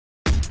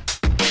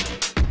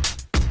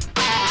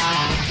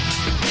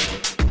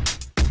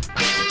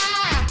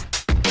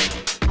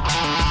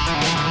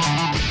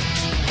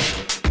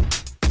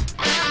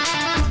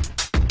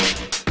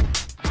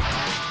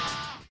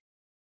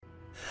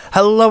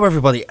Hello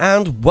everybody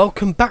and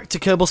welcome back to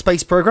Kerbal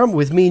Space Program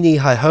with me,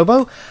 Knee-High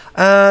Hobo,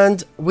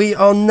 and we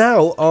are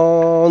now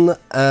on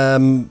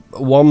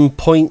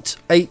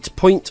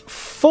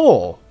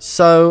 1.8.4,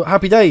 so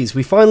happy days,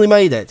 we finally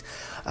made it.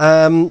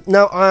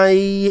 Now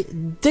I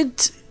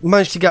did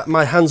manage to get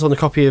my hands on a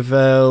copy of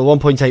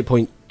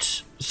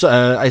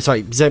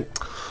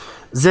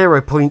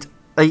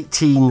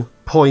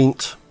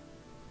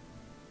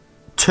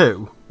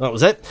 0.18.2, that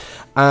was it,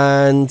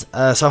 and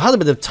so I had a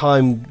bit of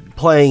time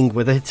playing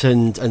with it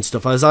and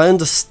stuff. As I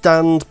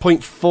understand,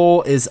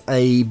 0.4 is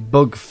a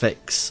bug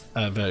fix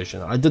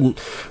version. I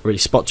didn't really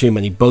spot too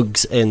many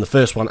bugs in the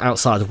first one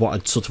outside of what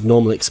I'd sort of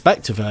normally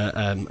expect of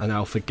an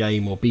alpha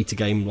game or beta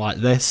game like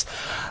this.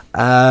 So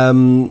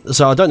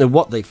I don't know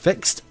what they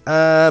fixed,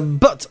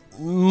 but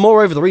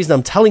moreover, the reason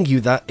I'm telling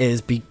you that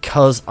is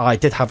because I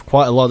did have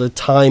quite a lot of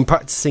time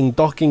practicing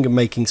docking and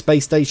making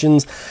space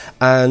stations,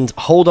 and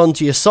hold on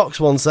to your socks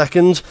 1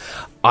 second,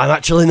 I'm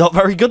actually not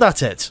very good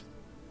at it.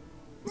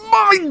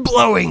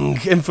 Mind-blowing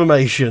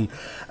information.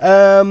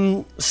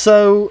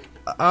 So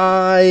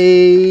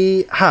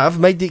I have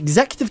made the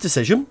executive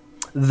decision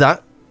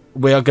that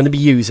we are going to be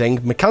using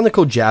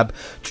mechanical jab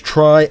to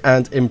try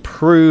and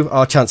improve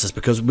our chances,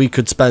 because we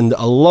could spend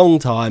a long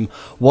time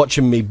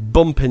watching me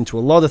bump into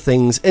a lot of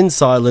things in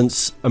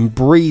silence and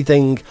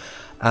breathing,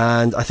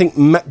 and I think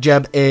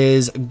McJebb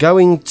is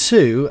going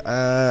to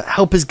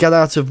help us get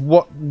out of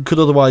what could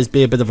otherwise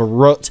be a bit of a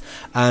rut,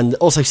 and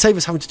also save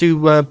us having to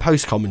do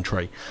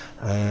post-commentary.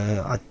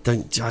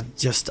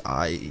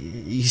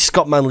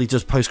 Scott Manley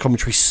does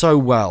post-commentary so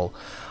well.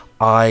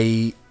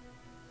 I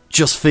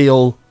just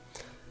feel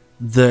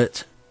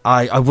that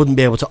I wouldn't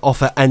be able to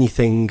offer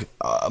anything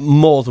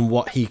more than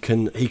what he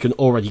can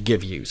already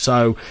give you.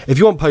 So if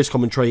you want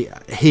post-commentary,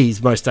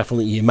 he's most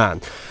definitely your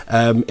man.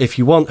 If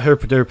you want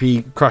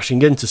herpy-derpy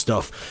crashing into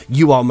stuff,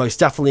 you are most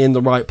definitely in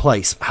the right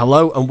place.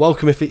 Hello and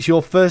welcome if it's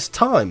your first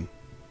time.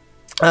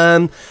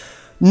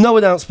 No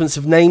announcements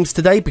of names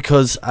today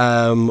because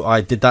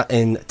I did that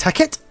in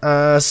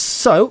TechIt.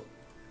 So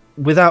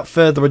without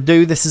further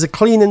ado, this is a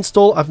clean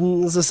install.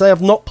 As I say,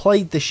 I've not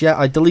played this yet.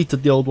 I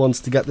deleted the old ones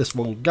to get this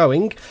one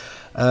going.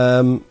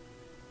 So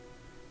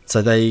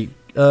they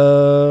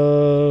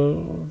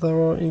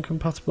are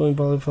incompatible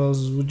invalid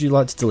files. Would you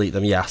like to delete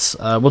them? Yes.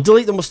 We'll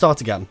delete them. We'll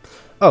start again.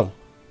 Oh.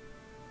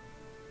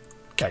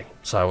 Okay.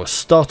 So we'll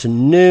start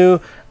anew,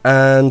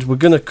 and we're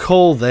going to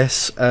call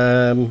this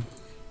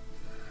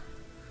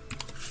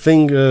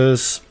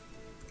fingers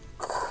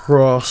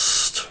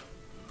crossed.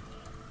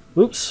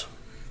 Oops.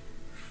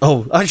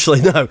 Oh,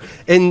 actually, no.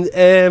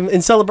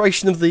 In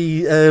celebration of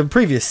the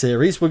previous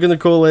series, we're going to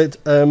call it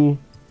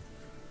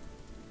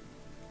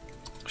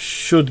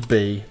should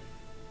be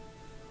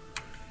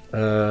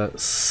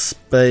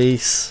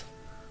space.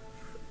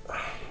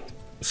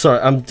 Sorry,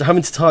 I'm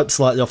having to type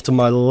slightly off to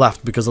my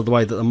left because of the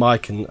way that the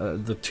mic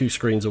and the two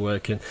screens are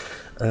working.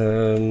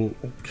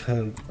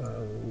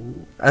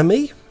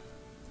 Emmy?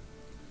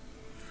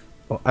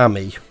 Or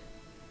Amy?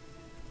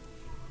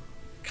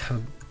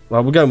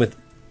 Well, we're going with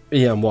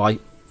EMY.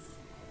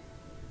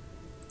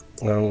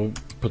 I'll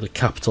put a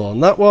capital on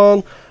that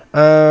one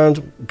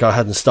and go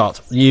ahead and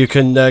start. You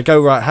can go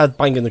right ahead,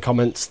 bang in the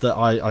comments that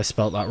I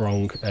spelt that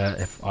wrong,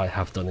 if I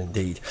have done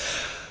indeed.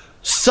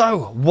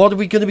 So, what are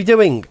we going to be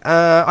doing?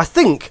 I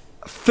think,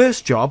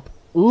 first job,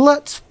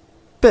 let's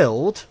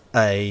build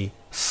a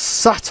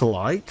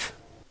satellite.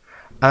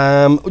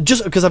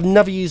 Just because I've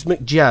never used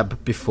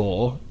McJebb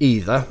before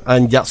either,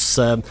 and that's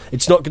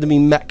it's not going to be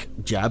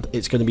McJebb,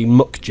 it's going to be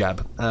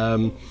McJebb.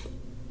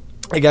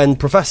 Again,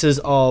 professors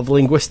of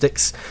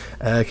linguistics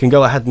can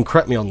go ahead and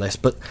correct me on this,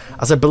 but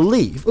as I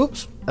believe,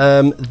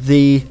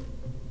 the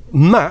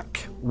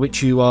Mac,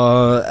 which you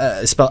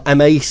are spelled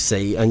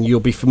M-A-C, and you'll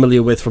be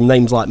familiar with from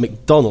names like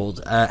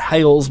McDonald,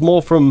 hails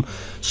more from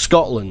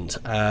Scotland,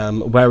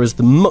 whereas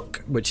the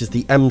Muck, which is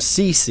the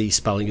M-C-C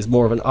spelling, is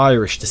more of an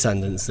Irish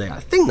descendancy. I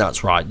think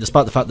that's right,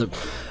 despite the fact that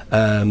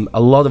a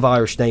lot of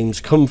Irish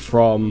names come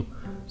from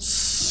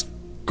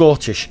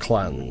Scottish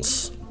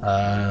clans.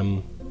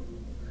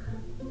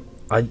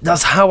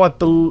 That's how I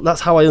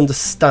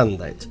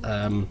understand it,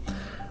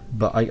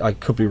 but I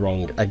could be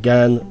wrong.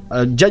 Again,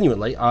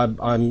 genuinely,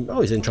 I'm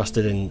always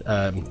interested in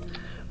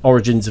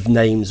origins of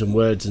names and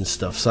words and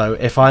stuff. So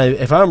if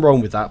I'm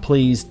wrong with that,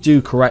 please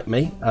do correct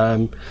me.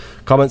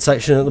 Comment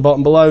section at the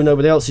bottom below.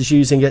 Nobody else is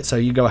using it, so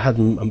you go ahead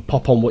and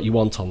pop on what you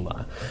want on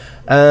there.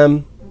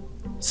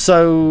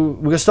 So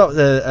we're going to start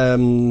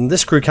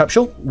this crew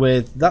capsule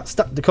with that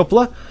stacked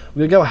decoupler.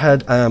 We're going to go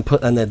ahead and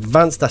put an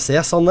advanced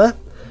SAS on there.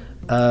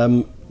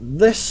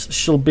 This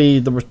shall be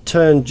the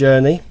return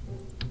journey.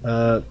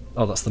 Oh,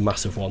 that's the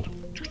massive one.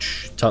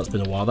 It's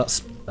been a while.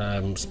 That's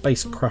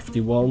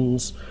spacecrafty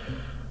ones.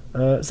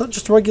 Is that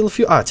just a regular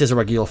fuel? Ah, it is a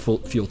regular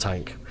fuel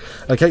tank.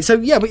 Okay, so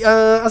yeah,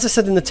 as I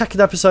said in the Tekken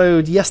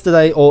episode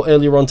yesterday or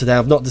earlier on today,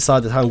 I've not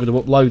decided how I'm going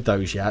to upload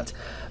those yet.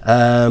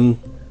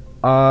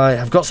 I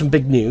have got some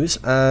big news,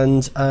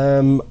 and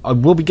I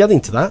will be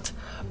getting to that,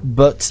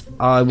 but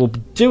I will be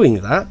doing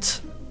that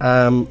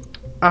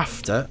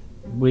after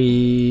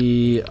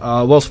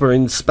whilst we're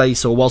in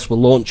space or whilst we're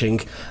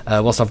launching,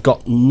 whilst I've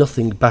got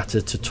nothing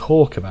better to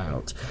talk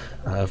about,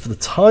 for the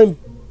time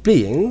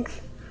being,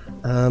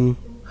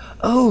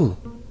 oh,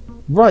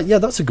 right, yeah,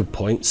 that's a good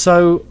point.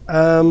 So,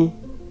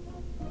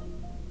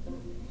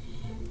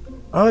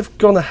 I've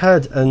gone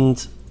ahead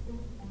and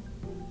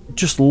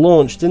just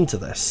launched into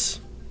this.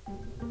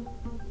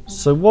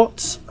 So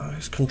what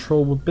his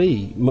control would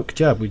be?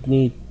 McJebb, we'd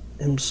need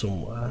him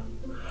somewhere.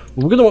 Well,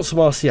 we're going to want some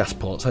RCS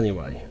ports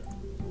anyway.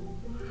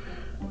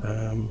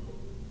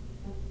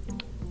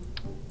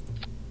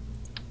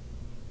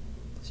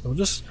 So we'll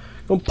just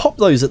go and pop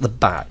those at the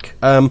back.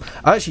 I've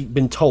actually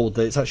been told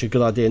that it's actually a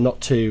good idea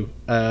not to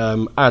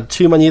add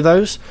too many of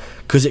those,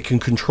 because it can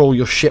control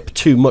your ship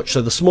too much.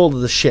 So the smaller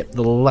the ship,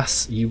 the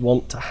less you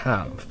want to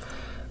have.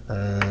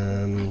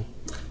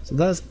 So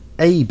there's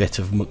a bit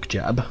of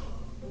McJebb.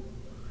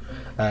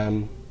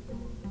 And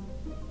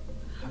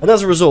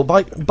as a result,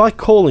 by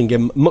calling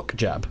him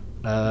McJebb,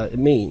 it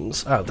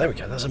means... Oh, there we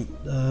go. There's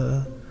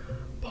a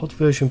pod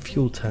version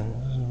fuel tank.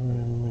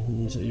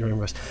 Use at your own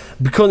risk.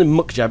 Becoming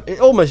McJebb, it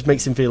almost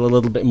makes him feel a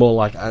little bit more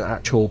like an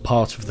actual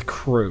part of the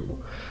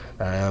crew.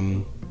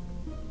 Yeah,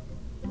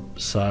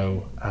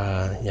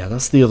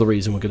 that's the other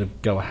reason we're going to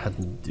go ahead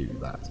and do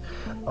that.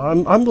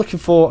 I'm looking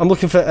for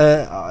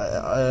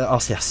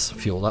RCS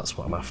fuel. That's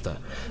what I'm after.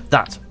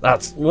 That's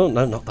well,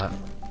 no, not that.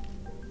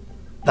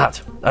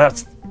 That's.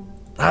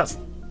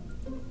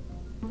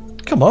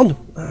 Come on,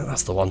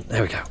 that's the one.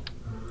 There we go.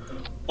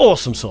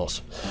 Awesome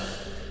sauce.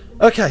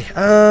 Okay,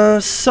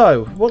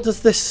 so what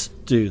does this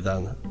do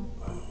then?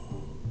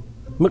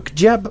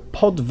 McJebb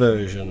pod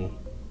version.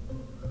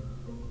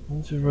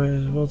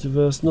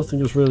 Multiverse. Nothing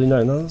was really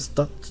known.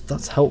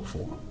 That's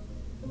helpful.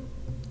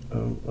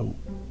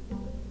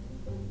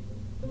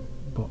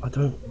 But I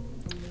don't.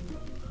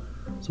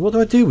 So what do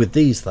I do with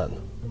these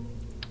then?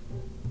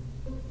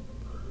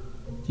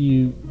 Do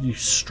you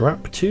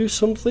strap to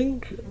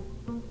something?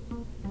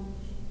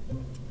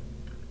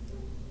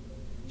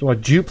 Do I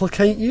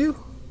duplicate you?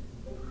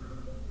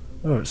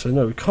 Alright, so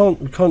no, we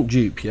can't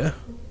dupe you.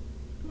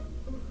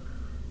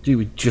 Do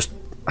we just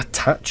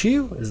attach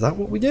you? Is that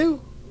what we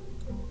do?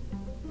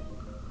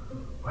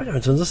 I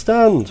don't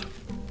understand.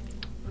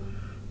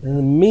 In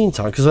the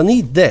meantime, because I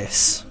need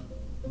this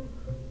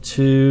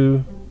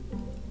to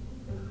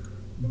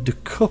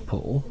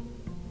decouple.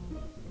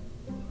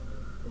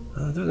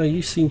 I don't know.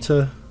 You seem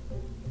to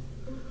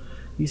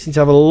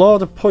have a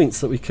lot of points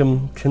that we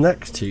can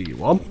connect to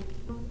you on.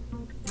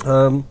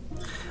 I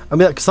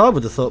mean, because I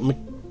would have thought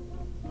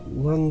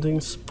landing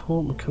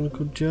support,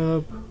 mechanical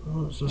jab,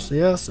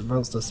 SAS,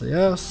 advanced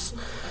SAS.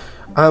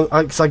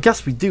 Because I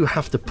guess we do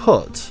have to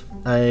put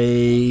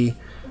a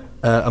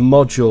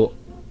module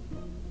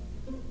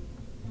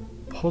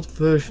pod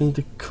version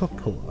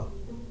decoupler.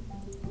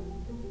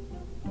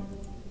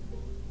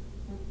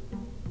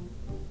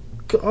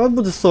 I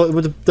would have thought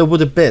there would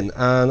have been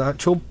an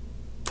actual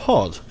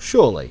pod,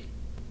 surely.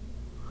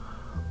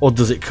 Or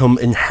does it come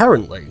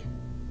inherently?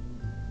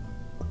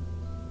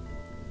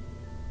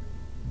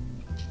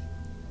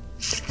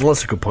 Well,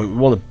 that's a good point. We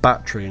want a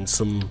battery and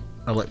some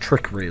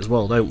electricity as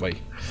well, don't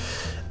we?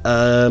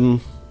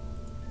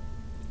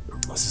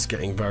 This is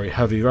getting very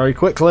heavy very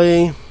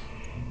quickly.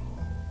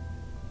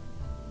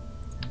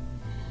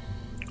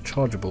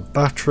 Chargeable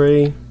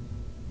battery.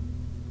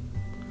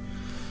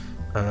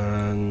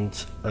 And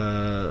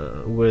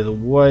with a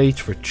way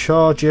to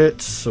recharge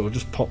it, so we'll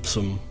just pop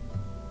some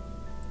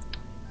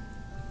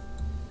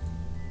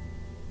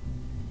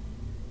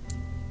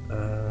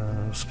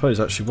I suppose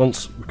actually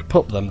once we could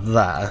pop them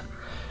there,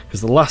 because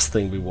the last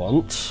thing we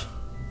want,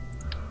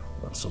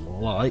 that's some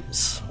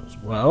lights as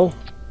well.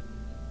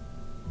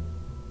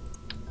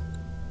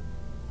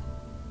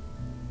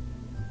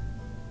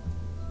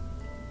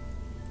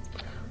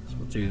 So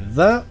we'll do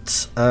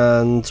that,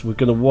 and we're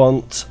going to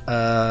want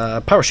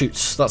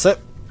parachutes. That's it.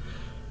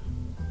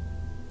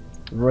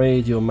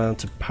 Radial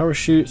mounted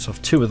parachutes. I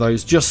have 2 of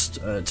those, just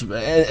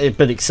a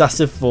bit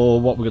excessive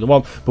for what we're going to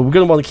want, but we're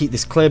going to want to keep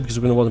this clear because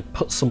we're going to want to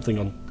put something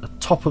on the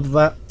top of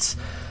that,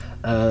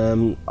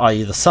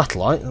 i.e. the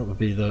satellite. That would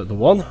be the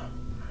one.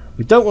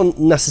 We don't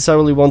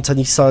necessarily want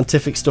any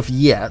scientific stuff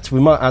yet. We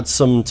might add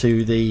some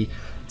to the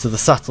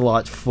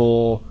satellite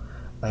for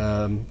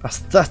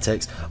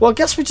aesthetics. Well, I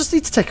guess we just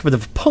need to take a bit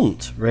of a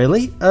punt,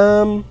 really.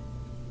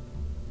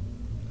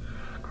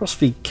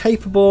 Cross-feed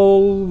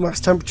capable, max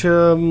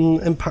temperature,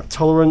 impact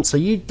tolerance, so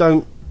you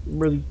don't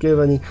really give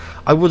any...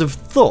 I would have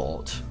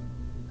thought...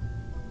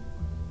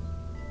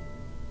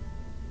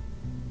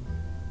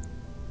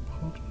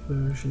 Pod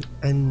version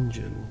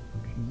engine.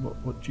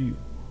 What do you...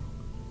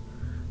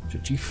 Do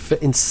you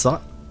fit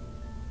inside?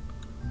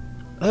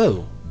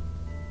 Oh.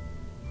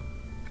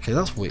 Okay,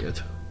 that's weird.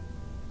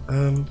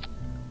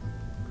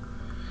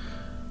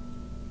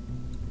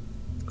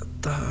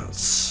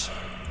 That's...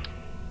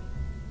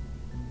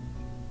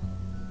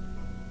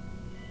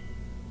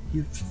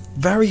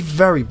 Very,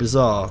 very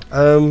bizarre.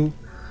 I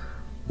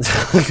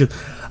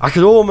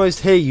could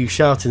almost hear you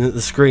shouting at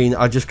the screen.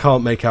 I just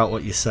can't make out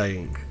what you're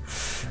saying.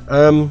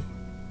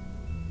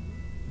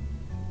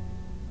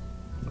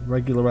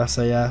 regular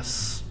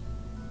SAS,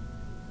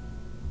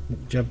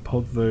 McJebb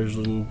pod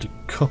version,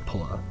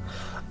 decoupler.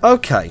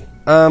 Okay,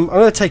 I'm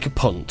going to take a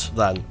punt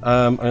then.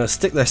 I'm going to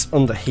stick this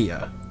under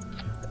here.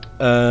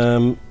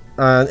 And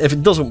if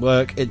it doesn't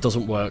work, it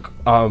doesn't work.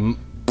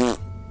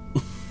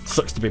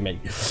 Sucks to be me.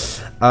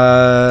 And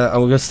we're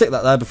going to stick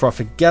that there before I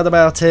forget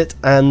about it.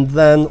 And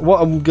then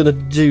what I'm going to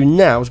do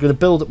now is going to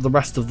build up the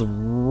rest of the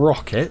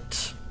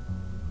rocket.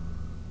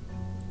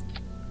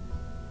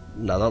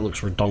 No, that looks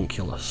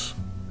redonkulous.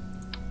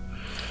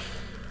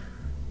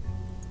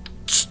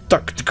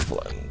 Stuck to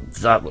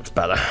that looks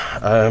better.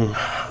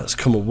 Let's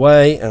come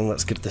away and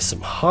let's give this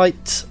some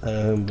height.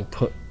 And we'll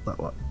put that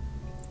one.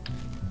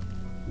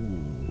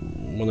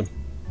 Want to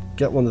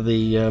get one of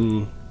the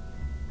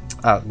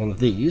one of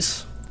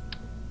these.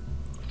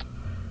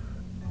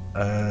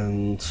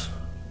 And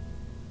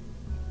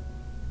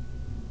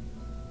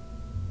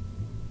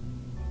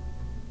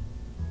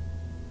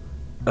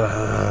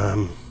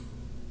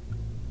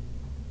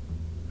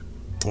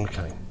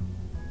okay.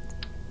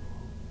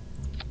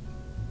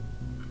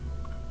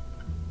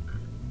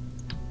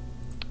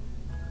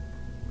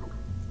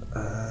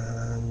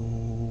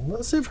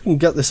 Let's see if we can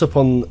get this up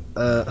on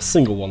a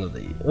single one of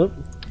these. Oh.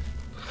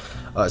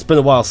 It's been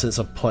a while since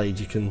I've played.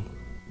 You can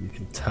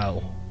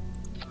tell.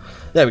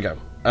 There we go.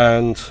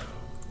 And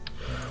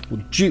we'll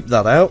dupe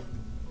that out.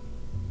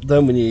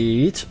 Then we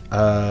need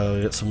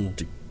get some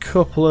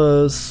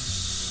decouplers,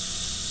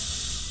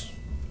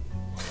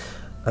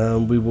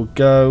 and we will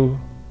go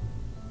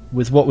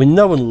with what we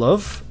know and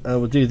love, and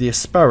we'll do the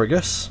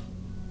asparagus.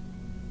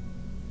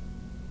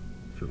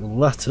 If it will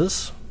let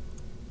us.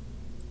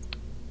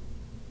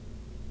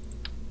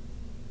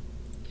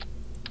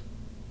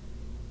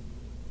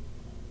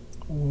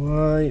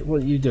 Why?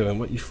 What are you doing?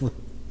 What are you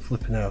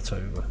flipping out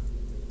over?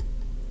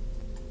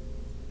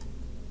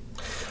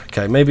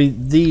 Okay, maybe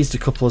these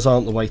decouplers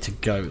aren't the way to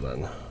go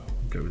then.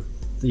 Go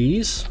with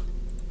these.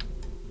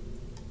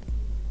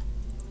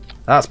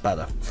 That's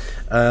better.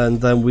 And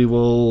then we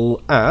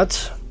will add,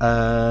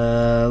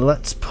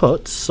 let's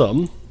put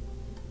some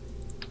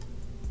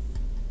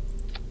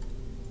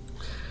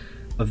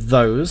of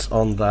those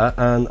on there,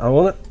 and I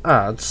want to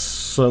add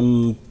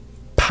some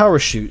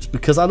parachutes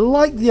because I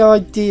like the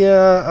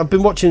idea. I've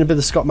been watching a bit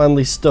of Scott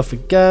Manley's stuff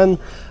again.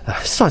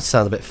 I'm starting to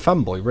sound a bit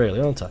fanboy,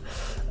 really, aren't I?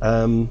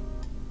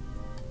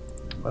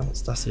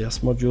 S.B.S.A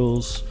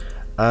modules,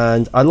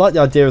 and I like the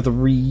idea of the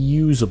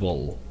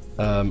reusable.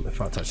 In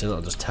fact, actually,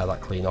 I'll just tear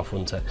that clean off,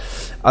 wouldn't it?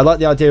 I like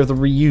the idea of the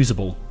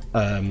reusable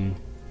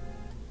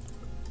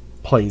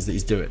planes that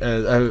he's doing,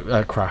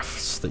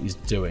 aircrafts that he's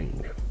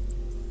doing.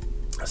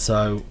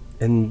 So,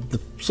 in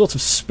the sort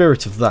of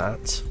spirit of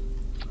that,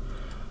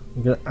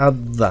 I'm going to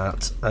add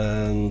that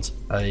and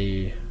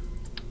a.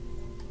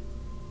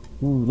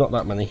 Ooh, not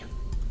that many.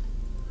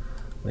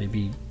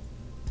 Maybe.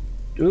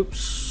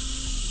 Oops.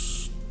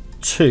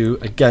 2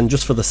 again,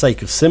 just for the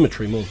sake of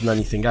symmetry more than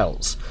anything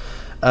else,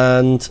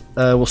 and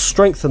we'll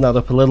strengthen that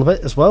up a little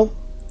bit as well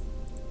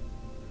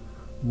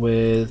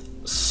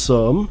with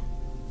some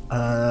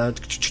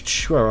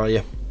where are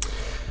you?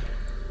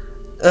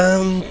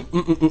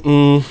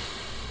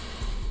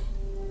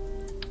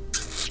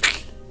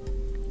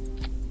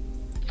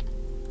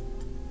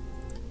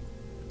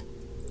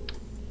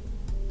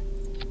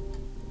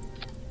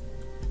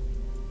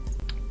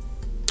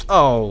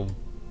 Oh,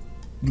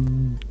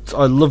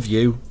 I love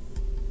you.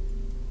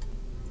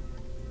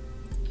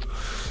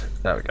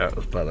 There we go, that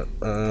was better.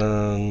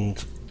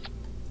 And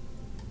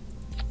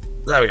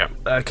there we go.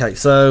 Okay,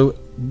 so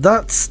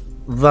that's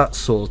that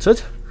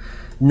sorted.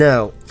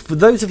 Now, for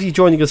those of you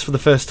joining us for the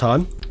first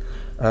time,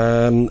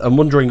 and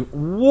wondering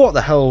what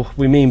the hell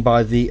we mean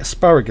by the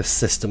asparagus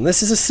system,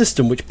 this is a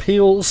system which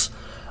peels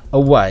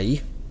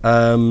away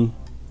one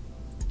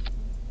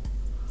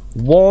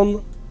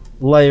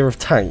layer of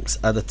tanks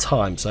at a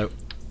time. So,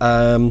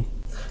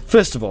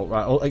 first of all,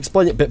 right, I'll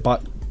explain it bit by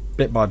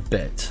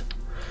bit.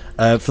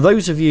 For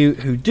those of you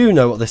who do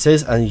know what this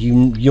is, and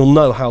you'll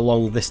know how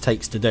long this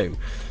takes to do.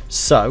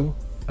 So,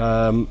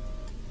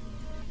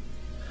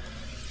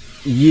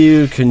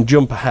 you can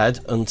jump ahead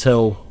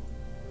until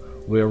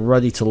we're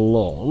ready to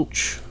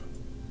launch.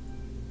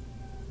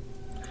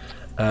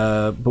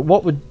 But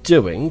what we're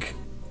doing...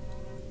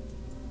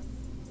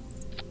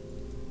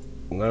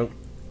 No.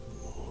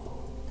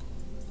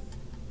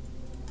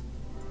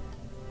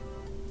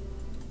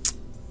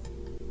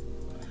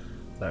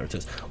 There it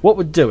is. What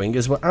we're doing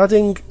is we're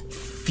adding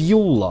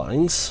fuel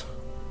lines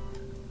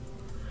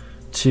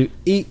to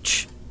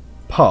each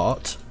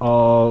part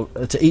of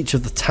to each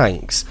of the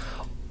tanks,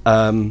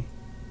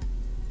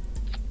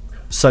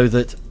 so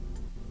that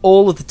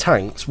all of the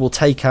tanks will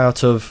take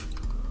out of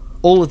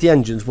all of the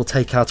engines will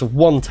take out of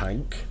one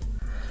tank,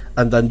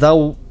 and then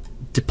they'll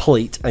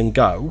deplete and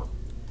go,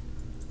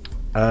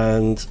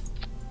 and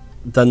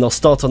then they'll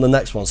start on the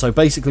next one. So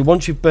basically,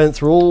 once you've burnt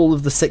through all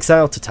of the 6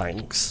 outer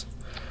tanks,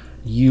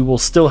 you will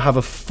still have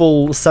a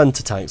full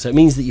center tank. So it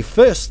means that your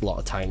first lot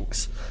of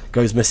tanks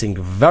goes missing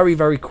very,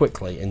 very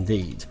quickly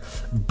indeed.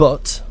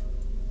 But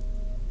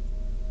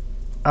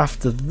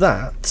after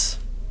that,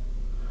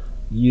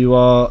 you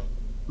are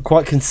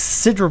quite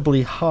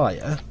considerably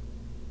higher,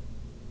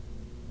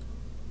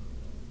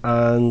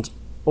 and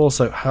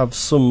also have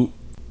some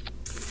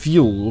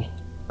fuel,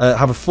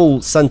 have a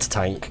full center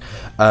tank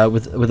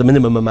with a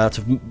minimum amount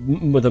of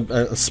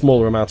a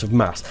smaller amount of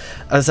mass.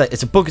 As I say,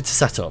 it's a bugger to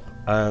set up,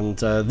 and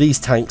these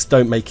tanks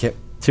don't make it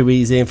too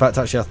easy. In fact,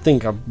 actually, I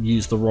think I've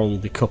used the wrong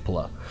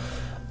decoupler,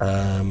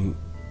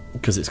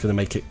 because it's going to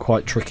make it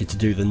quite tricky to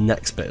do the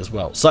next bit as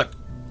well. So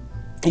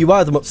you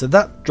wire them up so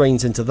that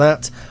drains into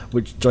that,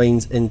 which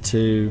drains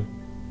into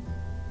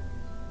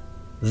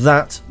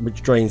that,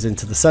 which drains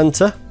into the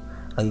center,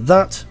 and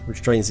that,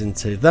 which drains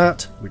into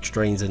that, which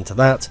drains into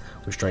that,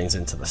 which drains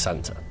into the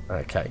center.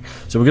 Okay,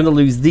 so we're going to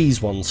lose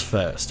these ones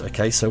first.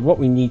 Okay, so what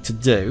we need to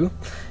do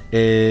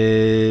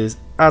is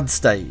add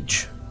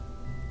stage,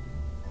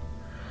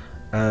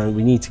 and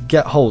we need to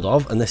get hold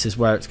of, and this is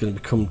where it's going to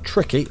become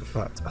tricky. In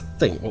fact, I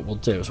think what we'll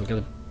do is we're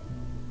going to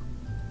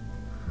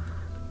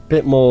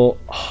bit more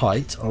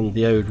height on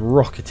the old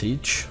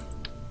rocketage,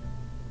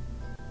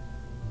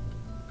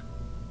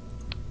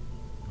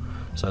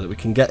 so that we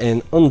can get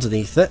in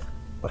underneath it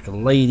like a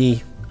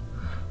lady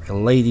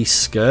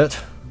skirt.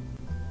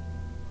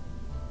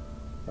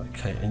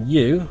 Okay, and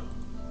you,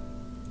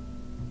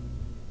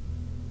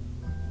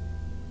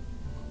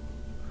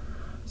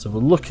 so we're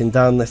looking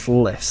down this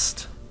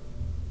list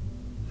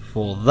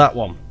for that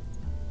one,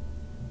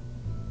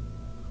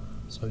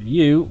 so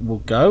you will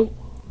go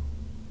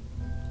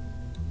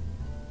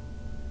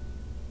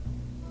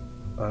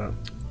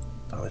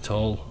damn it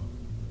all.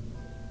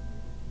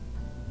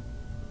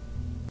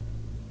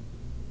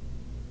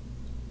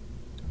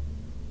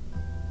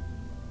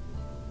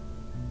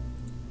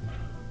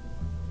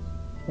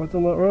 Have I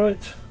done that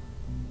right?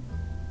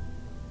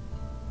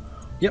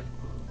 Yep.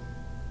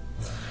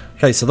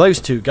 Okay, so those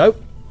two go,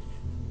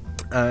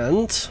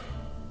 and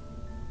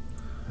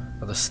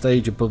at a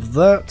stage above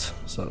that,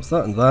 so it's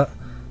that and that,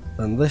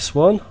 then this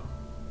one,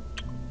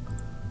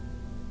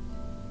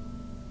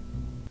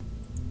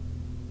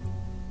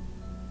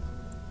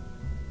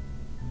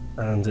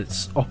 and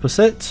its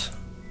opposite.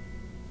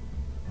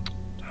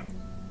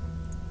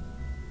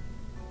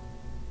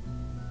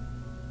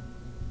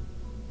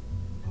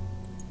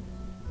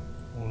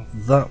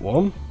 That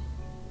one.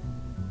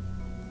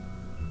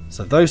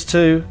 So those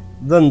two,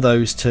 then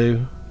those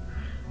two,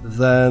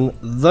 then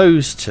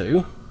those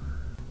two.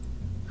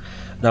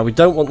 Now we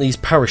don't want these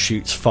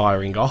parachutes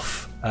firing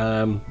off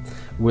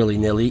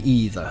willy-nilly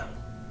either.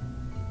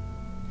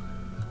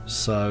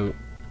 So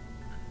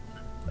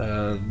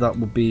that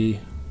would be,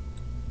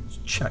 let's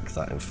check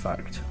that in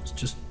fact. Let's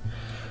just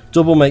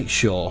double make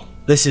sure.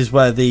 This is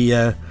where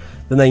the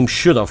name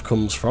should have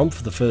comes from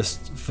for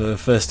the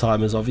first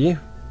timers of you.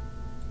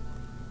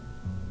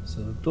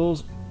 So the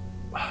doors,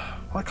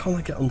 why can't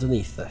I get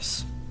underneath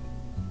this?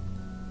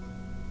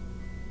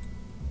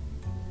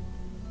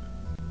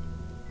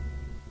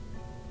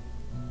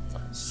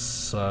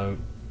 So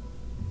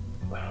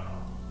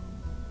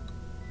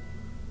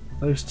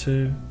those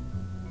two,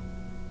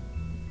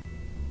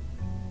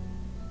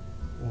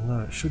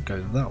 no, it should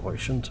go that way,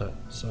 shouldn't it?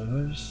 So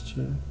those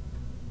two,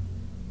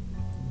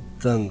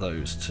 then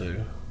those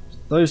two,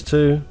 those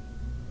two,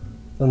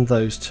 then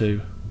those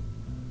two,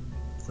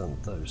 then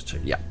those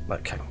two. Yeah,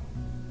 okay.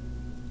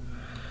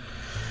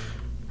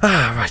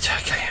 Right,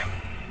 okay.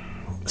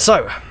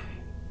 So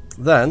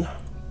then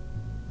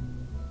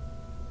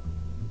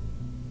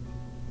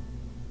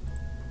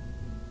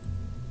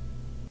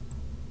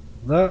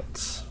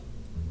that,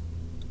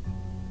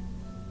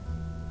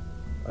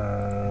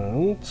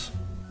 and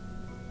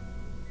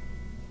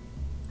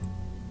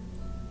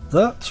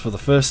that for the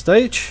first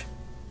stage,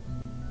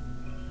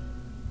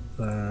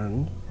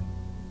 then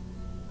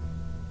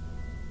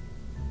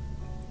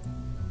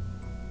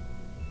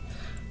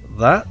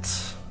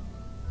that,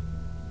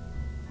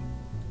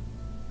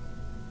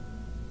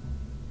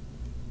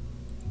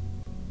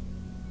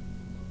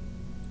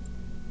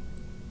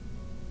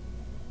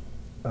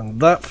 and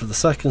that for the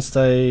second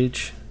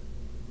stage,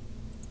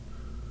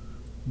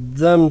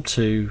 them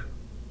two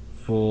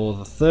for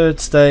the third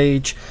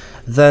stage,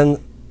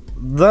 then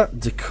that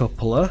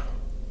decoupler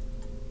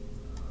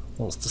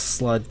wants to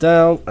slide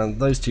down, and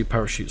those two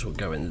parachutes will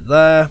go in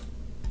there.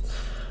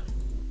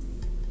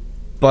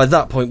 By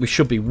that point we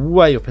should be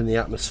way up in the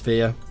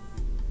atmosphere,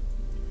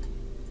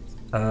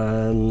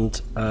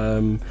 and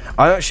I'm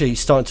actually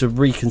starting to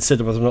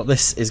reconsider whether or not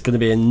this is going to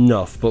be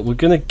enough, but we're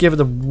going to give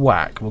it a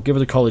whack. We'll give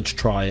it a college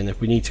try, and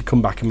if we need to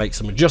come back and make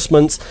some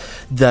adjustments,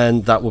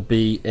 then that will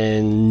be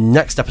in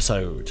next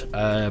episode.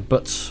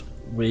 But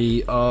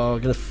we are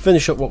going to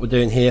finish up what we're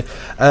doing here.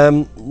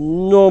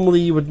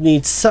 Normally you would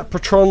need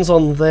separatrons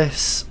on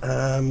this.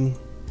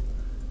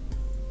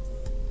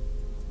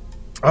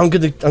 I'm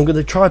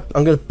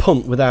gonna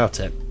punt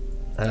without it,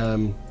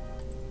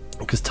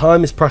 because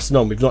time is pressing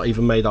on. We've not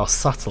even made our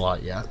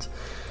satellite yet,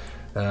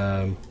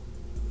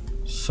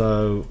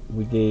 so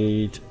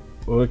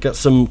we'll get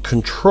some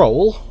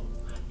control,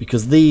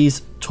 because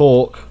these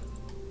talk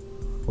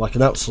like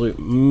an absolute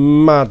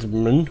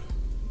madman.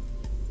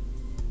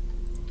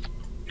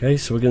 Okay,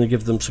 so we're going to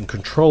give them some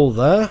control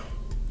there.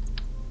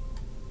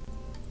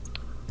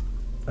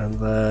 And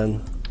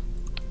then...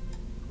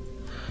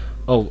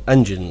 oh,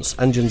 engines,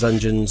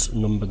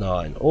 number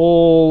 9.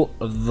 All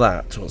of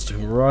that wants to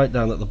come right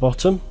down at the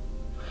bottom.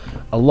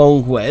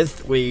 Along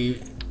with,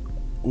 we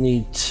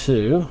need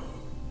to...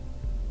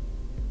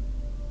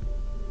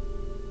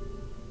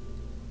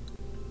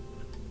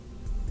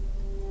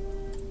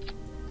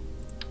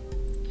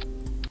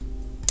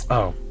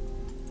 oh.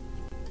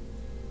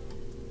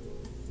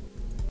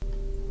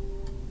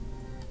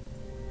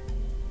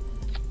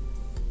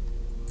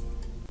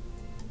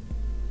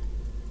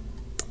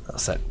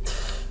 That's it.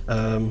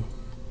 And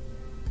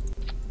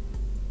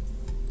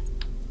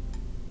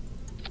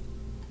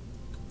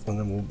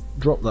then we'll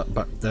drop that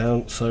back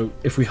down. So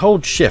if we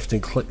hold shift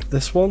and click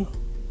this one,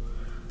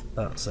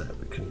 that's it,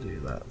 we can do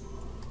that.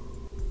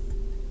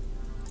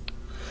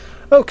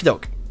 Okie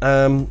doke.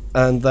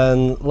 And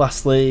then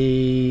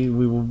lastly,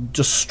 we will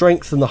just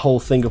strengthen the whole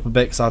thing up a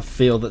bit, because I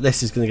feel that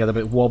this is going to get a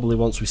bit wobbly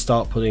once we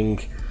start putting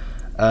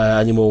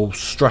any more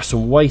stress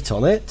and weight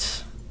on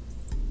it.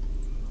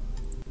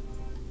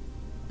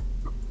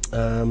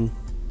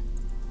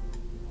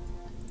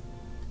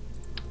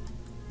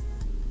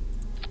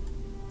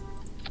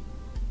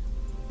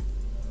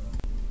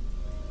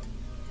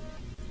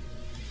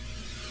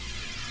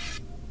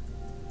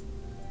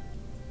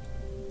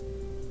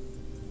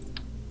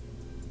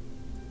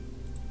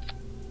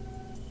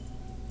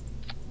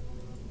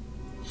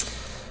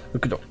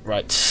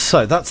 Right,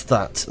 so that's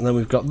that, and then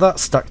we've got that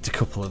stacked a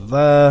couple of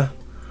there,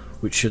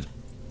 which should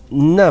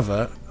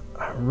never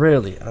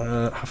really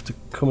have to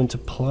come into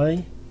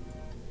play.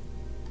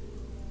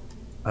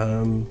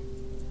 We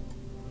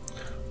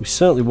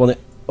certainly want it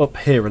up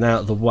here and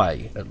out of the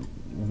way,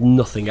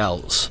 nothing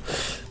else.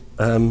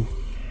 And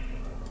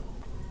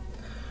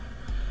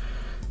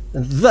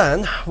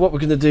then what we're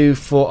going to do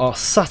for our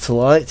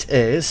satellite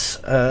is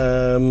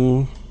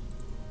we'll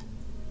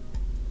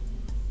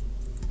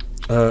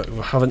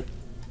have an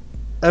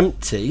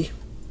empty,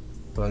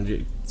 well,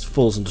 it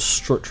falls under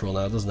structural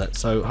now, doesn't it?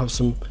 So have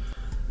some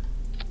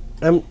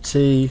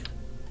empty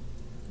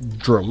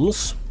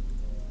drums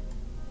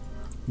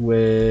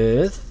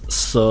with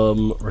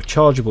some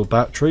rechargeable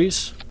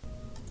batteries,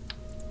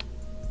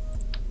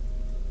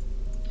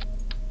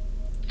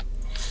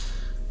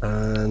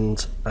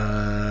 and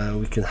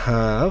we can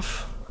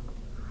have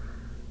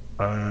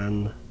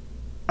an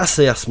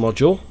SAS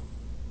module.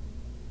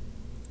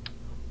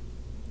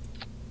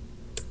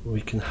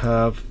 We can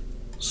have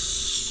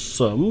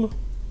some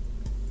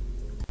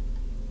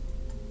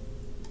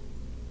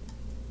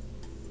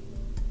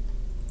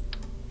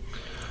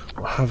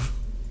we'll have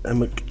a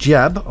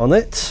McJebb on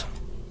it.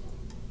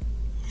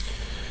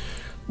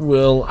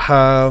 We'll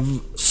have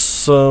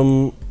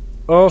some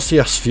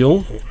RCS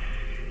fuel.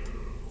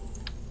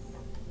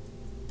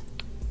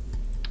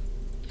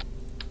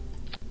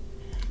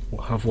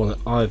 We'll have one at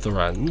either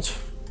end.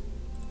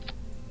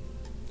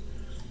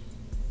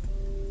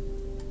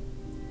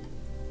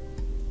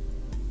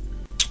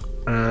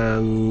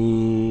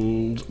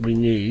 And we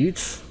need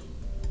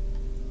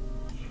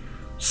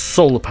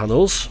solar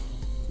panels.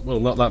 Well,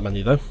 not that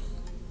many though.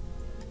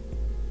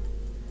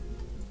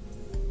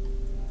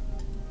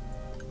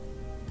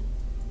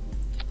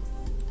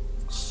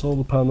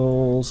 Solar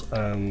panels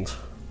and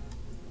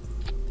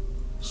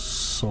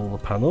solar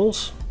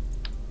panels.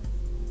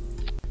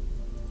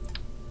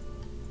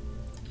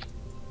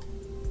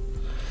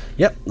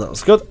 Yep,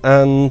 that's good.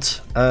 And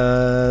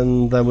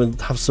then we'll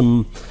have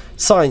some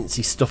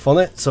sciencey stuff on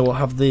it. So we'll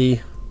have the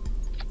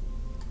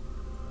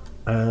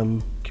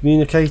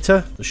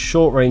communicator, the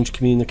short range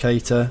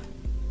communicator,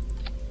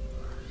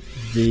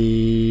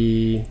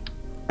 the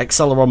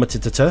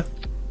accelerometer,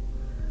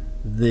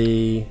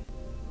 the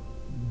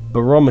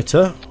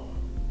barometer,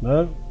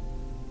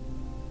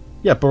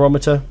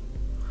 barometer,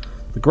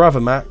 the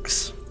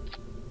Gravimax,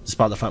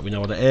 despite the fact we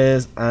know what it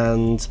is,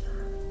 and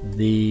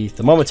the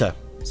thermometer.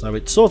 So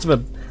it's sort of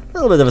a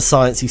little bit of a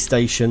sciencey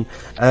station.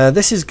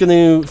 This is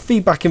going to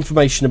feed back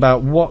information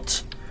about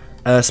what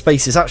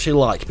space is actually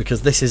like,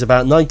 because this is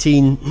about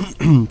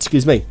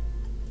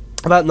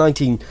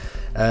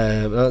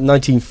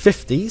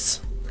 1950s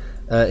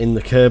in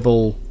the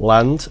Kerbal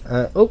land.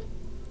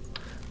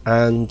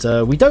 And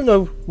we don't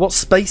know what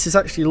space is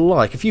actually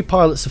like. A few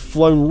pilots have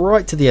flown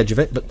right to the edge of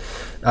it, but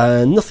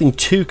nothing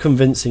too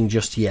convincing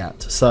just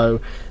yet. So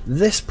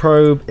this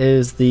probe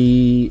is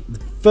the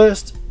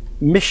first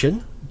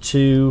mission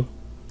to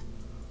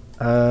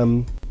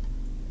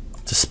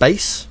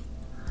space,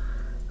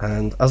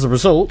 and as a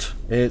result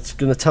it's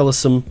going to tell us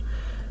some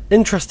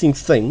interesting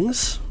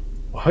things.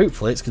 Well,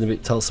 hopefully it's going to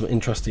tell us some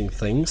interesting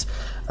things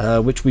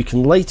which we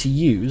can later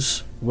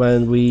use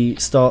when we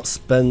start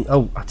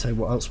oh, I'll tell you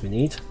what else we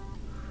need.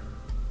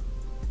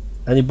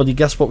 Anybody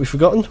guess what we've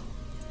forgotten?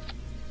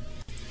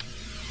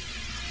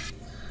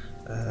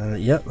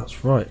 Yeah,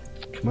 that's right,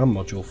 command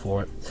module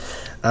for it.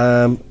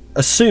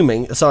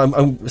 Assuming, so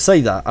I'm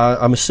saying that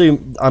I'm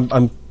saying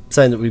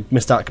that we've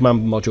missed out a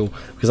command module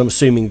because I'm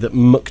assuming that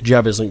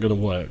McJebb isn't going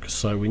to work.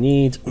 So we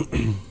need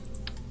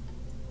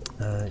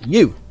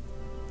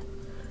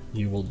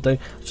You will do.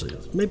 Actually,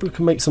 maybe we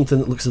can make something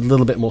that looks a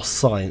little bit more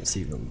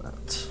sciencey than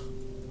that.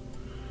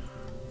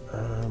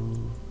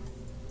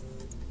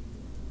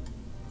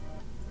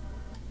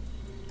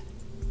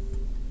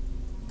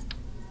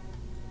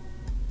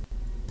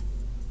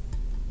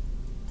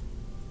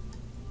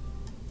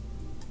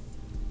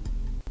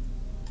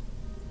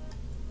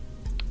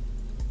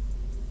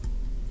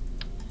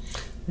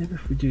 Maybe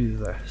if we do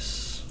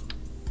this.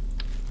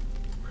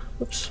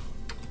 Oops.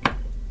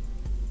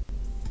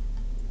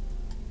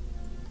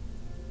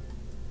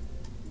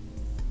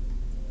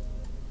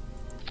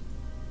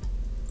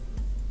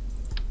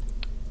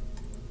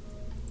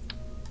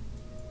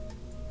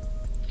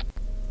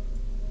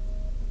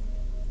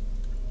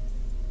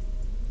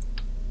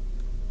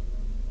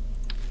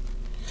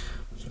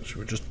 So should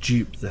we just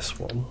dupe this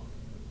one?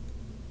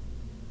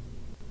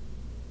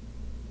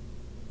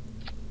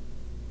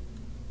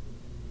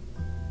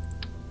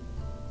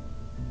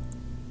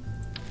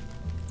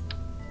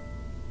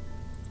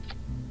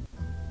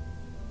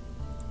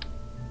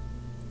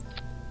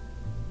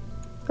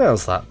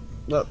 How's that?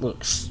 That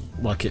looks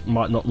like it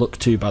might not look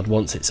too bad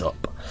once it's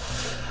up.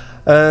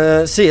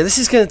 So yeah, this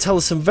is going to tell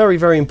us some very,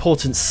 very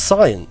important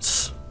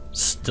science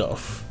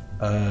stuff.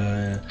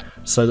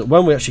 So that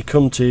when we actually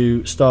come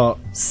to start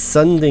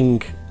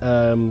sending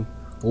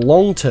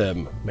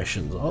long-term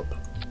missions up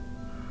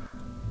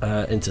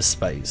into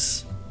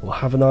space, we'll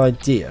have an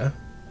idea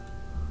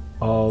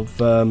of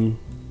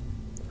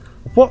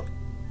what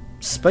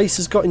space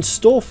has got in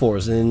store for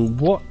us, and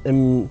what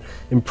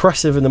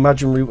impressive and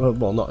imaginary,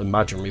 well, not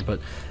imaginary, but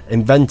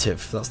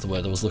inventive, that's the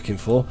word I was looking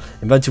for,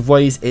 inventive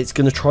ways it's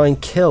going to try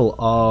and kill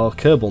our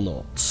Kerbal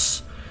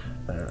Nauts.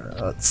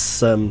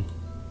 That's the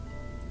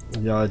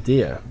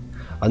idea.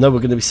 I know we're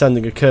going to be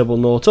sending a Kerbal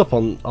Naut up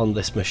on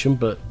this mission,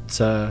 but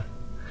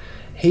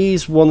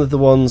he's one of the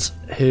ones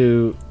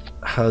who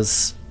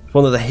has,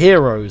 one of the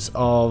heroes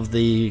of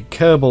the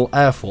Kerbal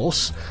Air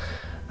Force.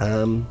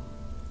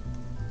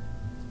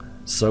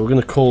 So we're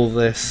going to call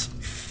this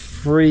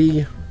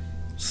FreeSat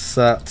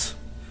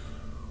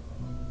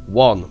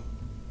 1.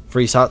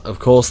 FreeSat, of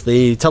course,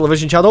 the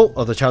television channel.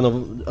 Other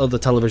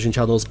television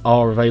channels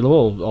are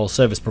available, or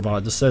service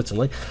providers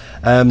certainly.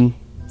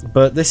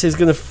 But this is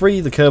going to free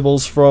the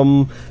Kerbals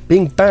from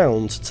being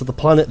bound to the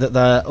planet that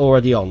they're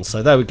already on.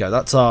 So there we go.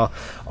 That's our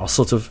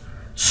sort of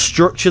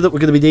structure that we're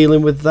going to be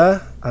dealing with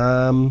there.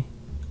 In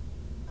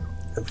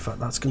fact,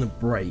 that's going to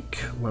break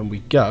when we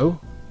go.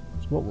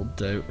 What we'll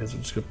do is we're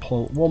just going to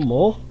plonk one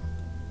more,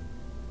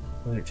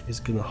 which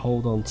is going to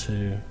hold on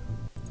to.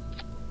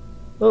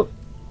 Oh,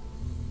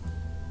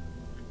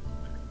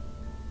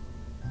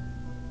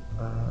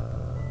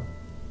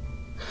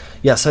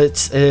 yeah. So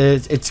it's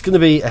going to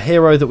be a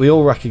hero that we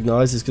all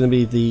recognise. It's going to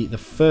be the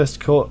first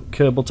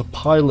Kerbal to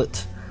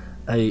pilot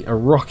a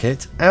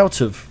rocket out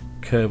of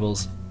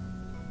Kerbal's.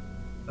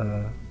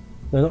 No,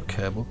 not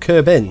Kerbal.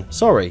 Kerbin.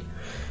 Sorry.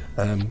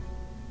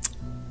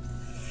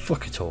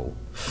 Fuck it all.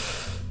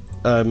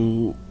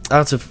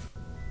 Out of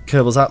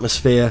Kerbal's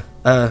atmosphere,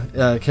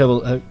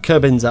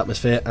 Kerbin's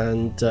atmosphere,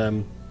 and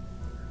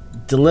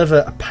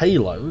deliver a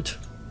payload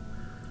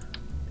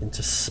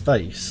into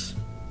space.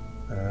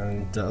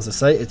 And as I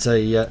say, it's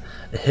a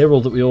hero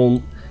that we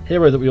all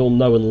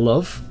know and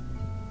love.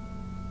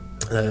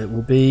 It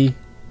will be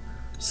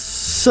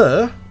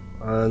Sir,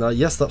 and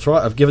yes, that's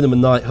right. I've given him a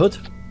knighthood,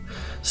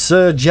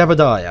 Sir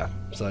Jebediah.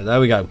 So there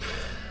we go.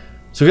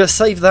 So we're going to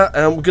save that,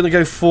 and we're going to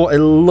go for a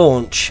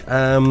launch.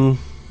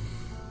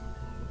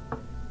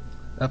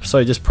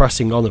 Episode just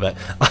pressing on a bit.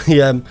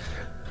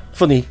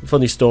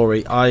 Funny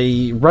story.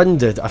 I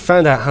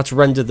found out how to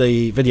render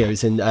the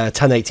videos in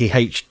 1080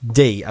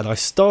 HD, and I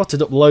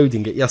started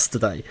uploading it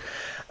yesterday,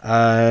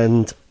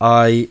 and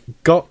I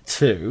got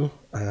to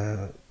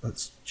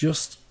let's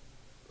just,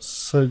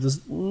 so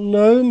there's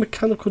no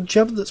mechanical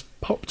jab that's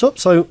popped up,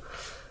 so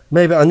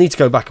maybe I need to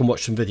go back and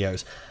watch some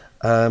videos.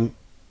 And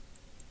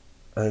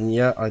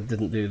yeah, I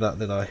didn't do that,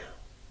 did I?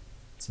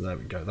 So there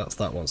we go, that's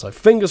that one. So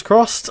fingers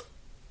crossed,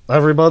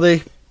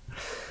 everybody.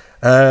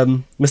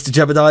 Mr.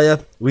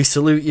 Jebediah, we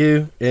salute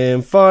you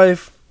in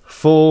 5,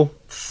 4,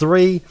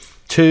 3,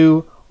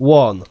 2,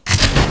 1.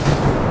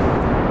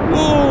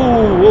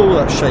 Whoa,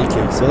 that's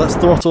shaky. So let's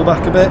throttle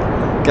back a bit,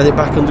 get it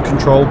back under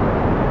control.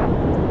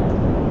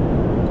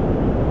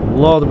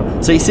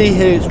 So you see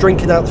here it's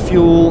drinking out the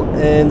fuel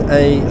in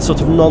a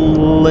sort of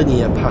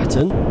non-linear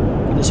pattern,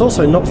 but it's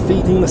also not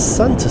feeding the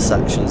centre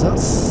sections. That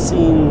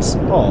seems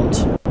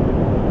odd.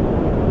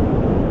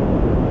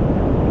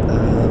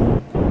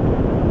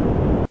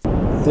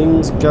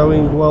 Things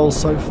going well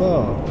so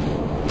far.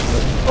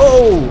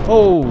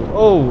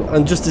 Oh,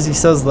 and just as he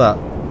says that,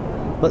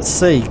 let's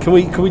see, can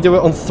we do it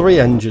on 3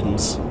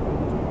 engines?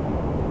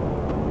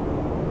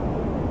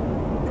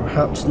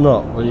 Perhaps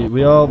not.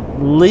 We are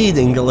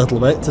leading a little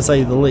bit, to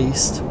say the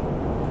least.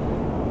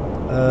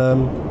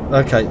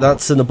 Okay,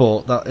 that's an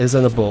abort. That is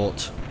an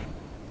abort.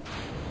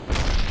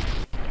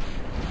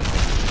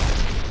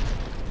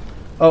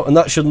 Oh, and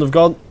that shouldn't have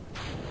gone.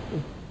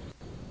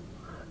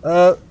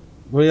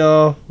 We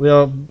are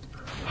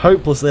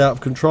hopelessly out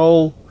of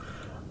control.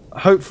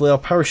 Hopefully our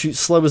parachute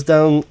slows us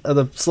down at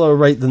a slower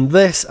rate than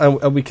this,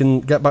 and we can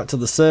get back to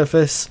the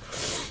surface.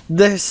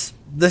 This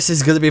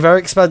is going to be very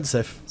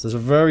expensive. This is a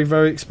very,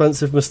 very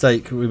expensive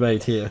mistake we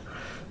made here.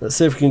 Let's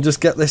see if we can just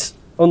get this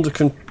under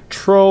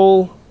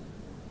control.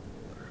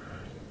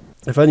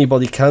 If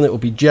anybody can, it will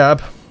be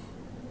McJebb.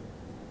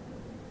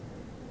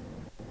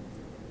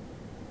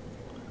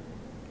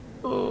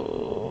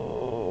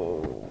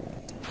 Oh.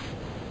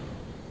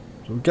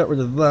 So we'll get rid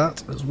of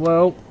that as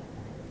well.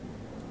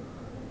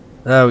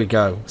 There we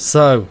go.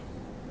 So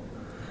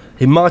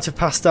he might have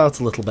passed out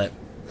a little bit.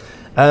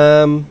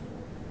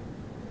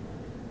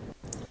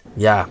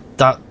 Yeah,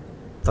 that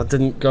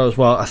didn't go as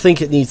well. I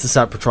think it needs the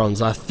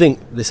Sepatrons. I think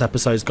this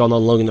episode's gone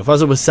on long enough.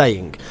 As I was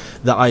saying,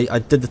 that I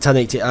did the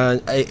 1080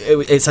 and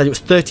it said it was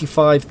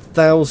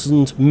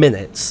 35,000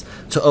 minutes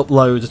to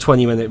upload a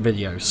 20-minute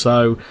video.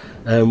 So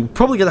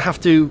probably going to have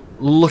to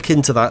look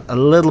into that a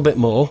little bit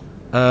more.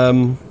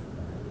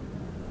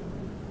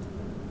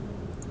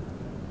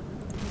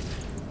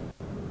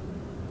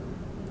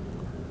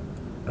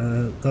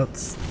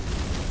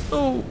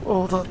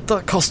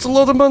 That cost a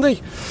lot of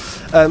money.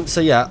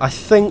 So yeah, I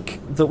think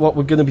that what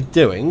we're going to be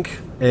doing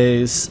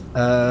is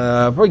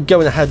probably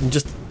going ahead and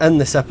just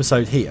end this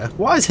episode here.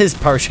 Why is his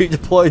parachute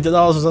deployed and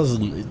ours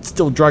doesn't? It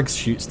still drags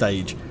shoot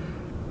stage.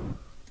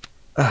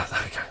 There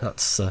we go.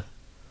 That's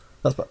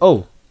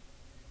oh,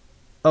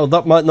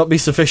 that might not be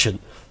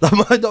sufficient. That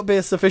might not be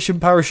a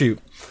sufficient parachute,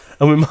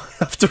 and we might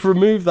have to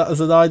remove that as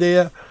an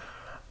idea.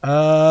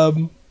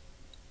 Oh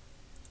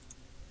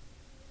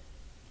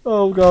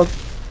god.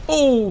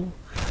 Oh,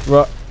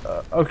 right.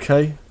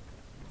 Okay.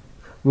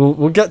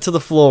 We'll get to the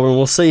floor and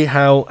we'll see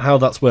how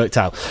that's worked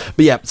out.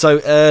 But yeah, so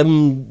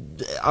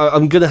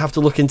I'm going to have to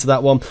look into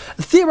that one.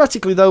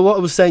 Theoretically, though, what I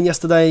was saying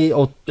yesterday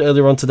or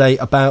earlier on today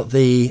about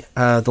the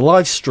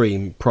live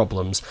stream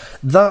problems,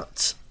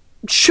 that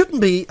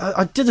shouldn't be.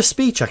 I did a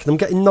speed check and I'm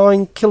getting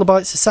 9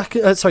 kilobytes a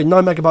second. 9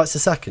 megabytes a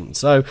second.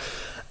 So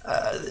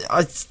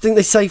I think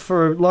they say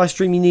for a live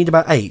stream you need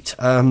about 8,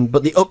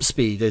 but the up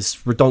speed is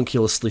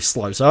redonkulously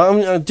slow, so I'm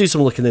going to do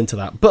some looking into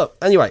that. But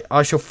anyway,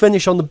 I shall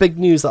finish on the big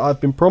news that I've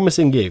been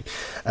promising you,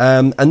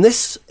 and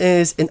this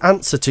is in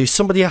answer to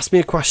somebody asked me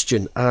a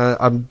question.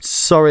 I'm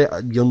sorry,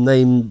 your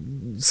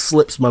name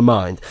slips my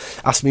mind.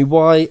 Asked me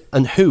why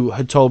and who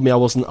had told me I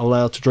wasn't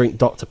allowed to drink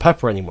Dr.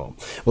 Pepper anymore.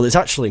 Well, it's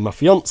actually my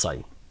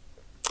fiance.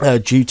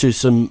 Due to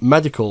some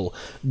medical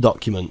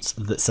documents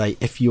that say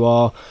if you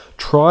are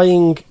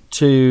trying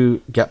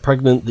to get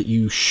pregnant that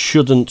you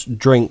shouldn't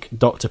drink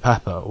Dr.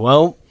 Pepper.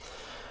 Well,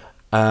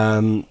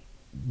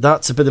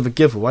 that's a bit of a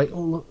giveaway.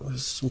 Oh look,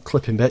 there's some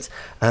clipping bits.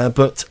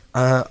 But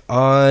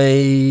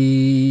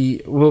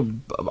me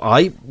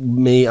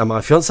and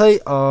my fiance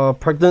are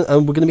pregnant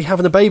and we're going to be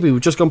having a baby. We've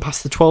just gone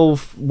past the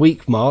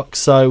 12-week mark,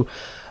 so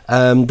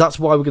that's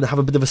why we're going to have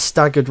a bit of a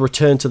staggered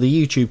return to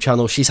the YouTube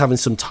channel. She's having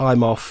some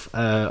time off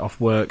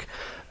work,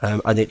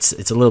 and it's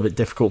a little bit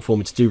difficult for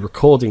me to do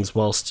recordings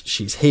whilst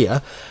she's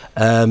here.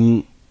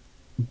 But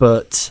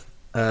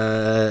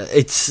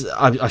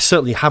I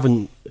certainly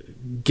haven't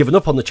given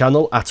up on the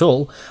channel at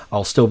all.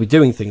 I'll still be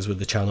doing things with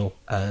the channel,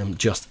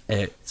 just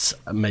it's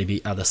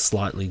maybe at a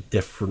slightly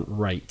different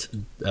rate,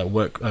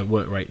 work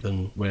rate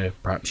than we're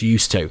perhaps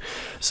used to.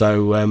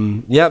 So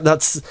yeah,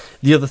 that's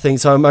the other thing.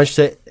 So I managed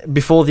to,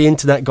 before the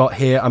internet got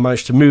here, I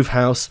managed to move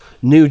house,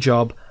 new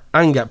job,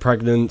 and get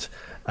pregnant.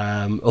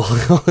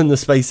 All in the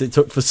space it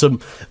took for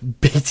some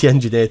BT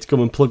engineer to come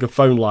and plug a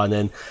phone line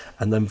in,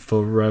 and then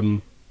for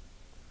them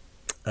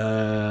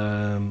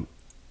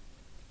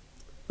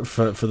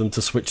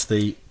to switch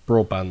the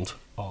broadband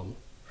on.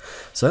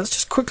 So let's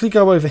just quickly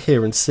go over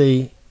here and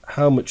see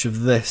how much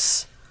of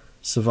this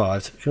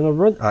survived. Can I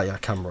run? Yeah, I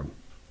can run.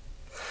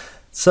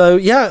 So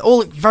yeah,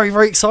 all very,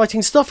 very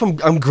exciting stuff.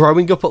 I'm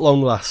growing up at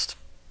long last.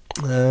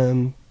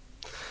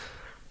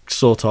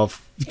 Sort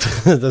of.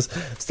 There's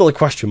still a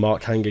question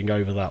mark hanging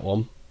over that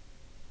one.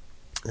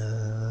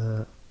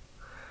 So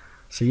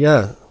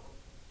yeah,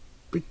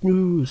 big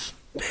news.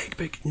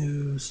 Big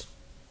news.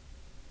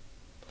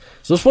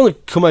 So I just want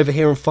to come over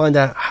here and find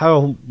out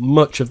how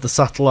much of the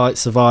satellite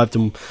survived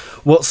and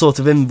what sort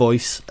of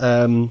invoice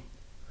the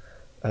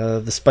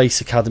Space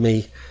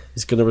Academy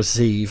is going to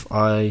receive.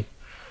 I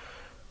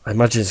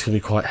imagine it's going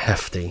to be quite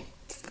hefty.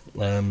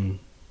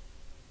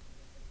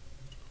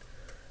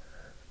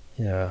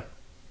 Yeah.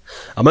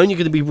 I'm only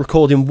going to be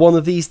recording one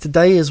of these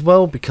today as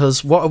well,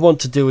 because what I want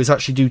to do is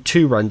actually do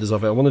 2 renders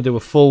of it. I want to do a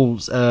full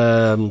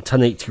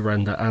 1080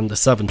 render and a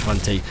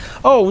 720.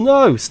 Oh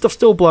no, stuff's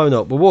still blown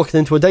up. We're walking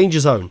into a danger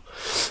zone.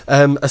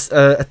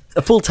 A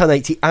full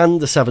 1080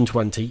 and a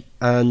 720,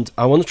 and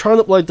I want to try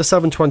and upload the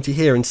 720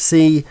 here and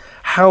see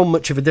how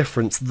much of a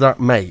difference that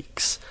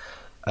makes.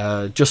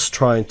 Just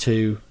trying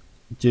to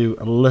do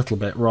a little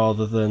bit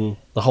rather than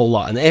the whole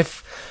lot. And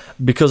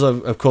because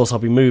of course I'll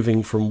be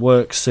moving from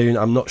work soon,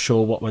 I'm not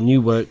sure what my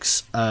new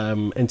work's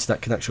internet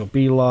connection will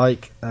be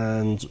like,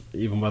 and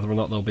even whether or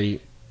not they'll be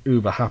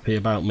uber happy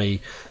about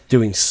me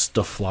doing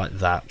stuff like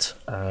that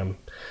on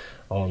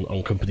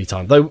company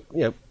time. Though,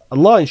 you know, a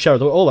lion's share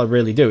of all I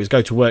really do is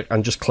go to work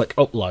and just click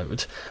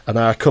upload, and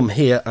I come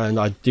here and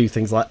I do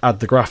things like add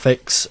the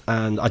graphics,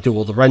 and I do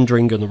all the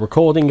rendering and the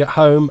recording at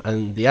home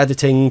and the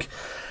editing,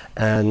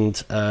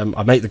 and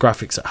I make the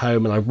graphics at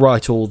home and I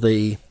write all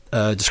the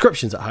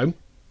descriptions at home.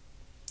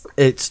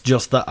 It's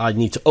just that I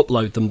need to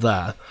upload them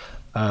there,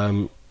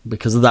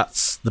 because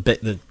that's the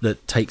bit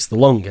that takes the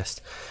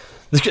longest.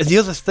 The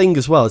other thing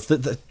as well is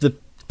that the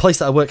place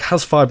that I work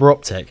has fibre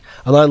optic,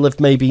 and I live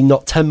maybe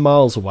not 10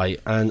 miles away,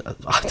 and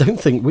I don't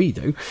think we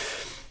do,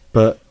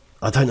 but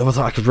I don't know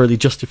whether I could really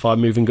justify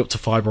moving up to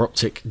fibre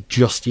optic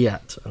just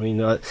yet. I mean,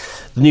 the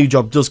new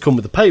job does come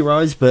with a pay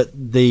rise, but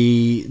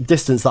the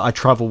distance that I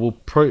travel will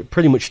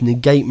pretty much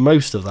negate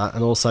most of that,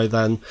 and also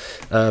then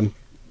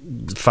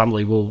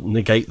family will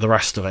negate the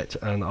rest of it,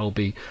 and I'll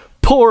be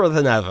poorer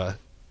than ever.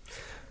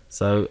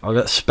 So I'll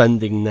get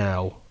spending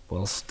now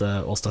whilst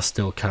I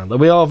still can. But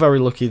we are very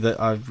lucky that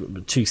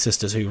I've 2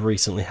 sisters who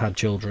recently had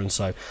children,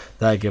 so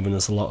they're giving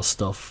us a lot of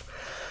stuff.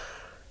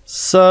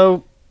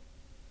 So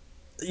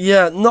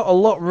yeah, not a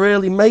lot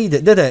really made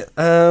it, did it?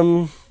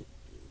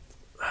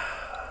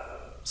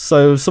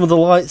 So some of the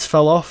lights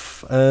fell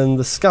off and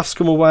the scuffs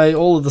come away,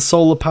 all of the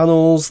solar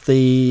panels,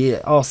 the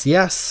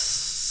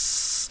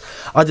RCS.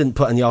 I didn't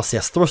put any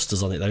RCS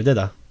thrusters on it though, did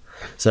I?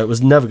 So it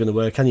was never going to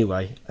work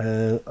anyway.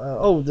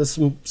 Oh, there's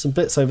some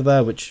bits over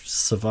there which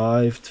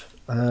survived.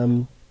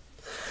 But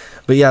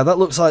yeah, that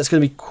looks like it's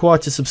going to be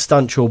quite a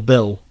substantial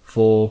bill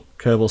for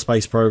Kerbal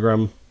Space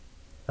Program.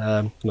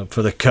 No,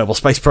 for the Kerbal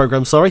Space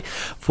Program, sorry.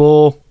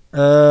 For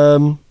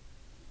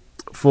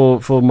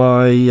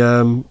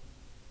my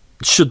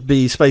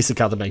should-be Space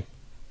Academy.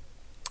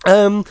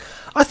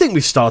 I think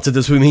we've started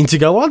as we mean to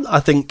go on. I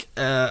think,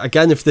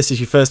 again, if this is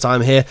your first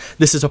time here,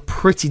 this is a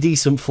pretty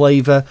decent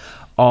flavour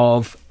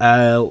of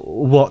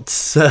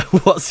what's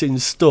in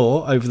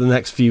store over the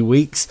next few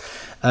weeks.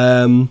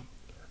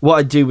 What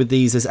I do with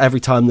these is every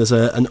time there's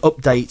an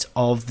update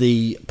of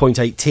the point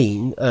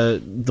 18,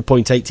 the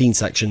point 18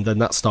 section, then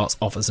that starts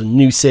off as a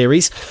new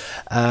series.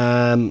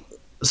 So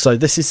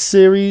this is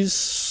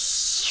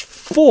series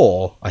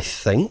 4, I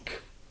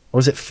think. Or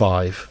is it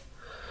 5?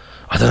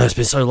 I don't know, it's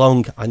been so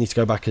long. I need to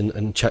go back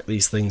and check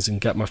these things and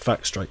get my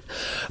facts straight.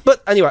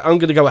 But anyway, I'm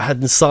going to go ahead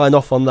and sign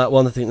off on that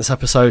one. I think this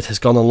episode has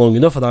gone on long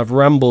enough and I've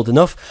rambled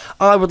enough.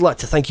 I would like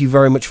to thank you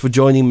very much for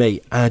joining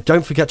me.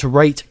 Don't forget to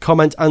rate,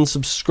 comment and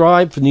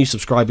subscribe. For new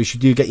subscribers, you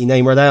do get your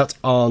name read out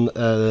on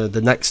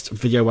the next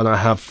video when I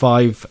have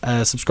 5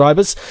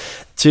 subscribers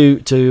to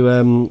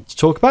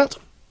talk about.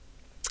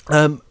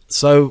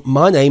 So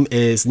my name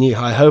is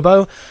Knee-High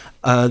Hobo.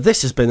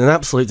 This has been an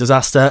absolute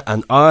disaster,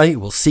 and I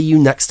will see you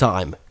next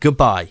time.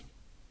 Goodbye.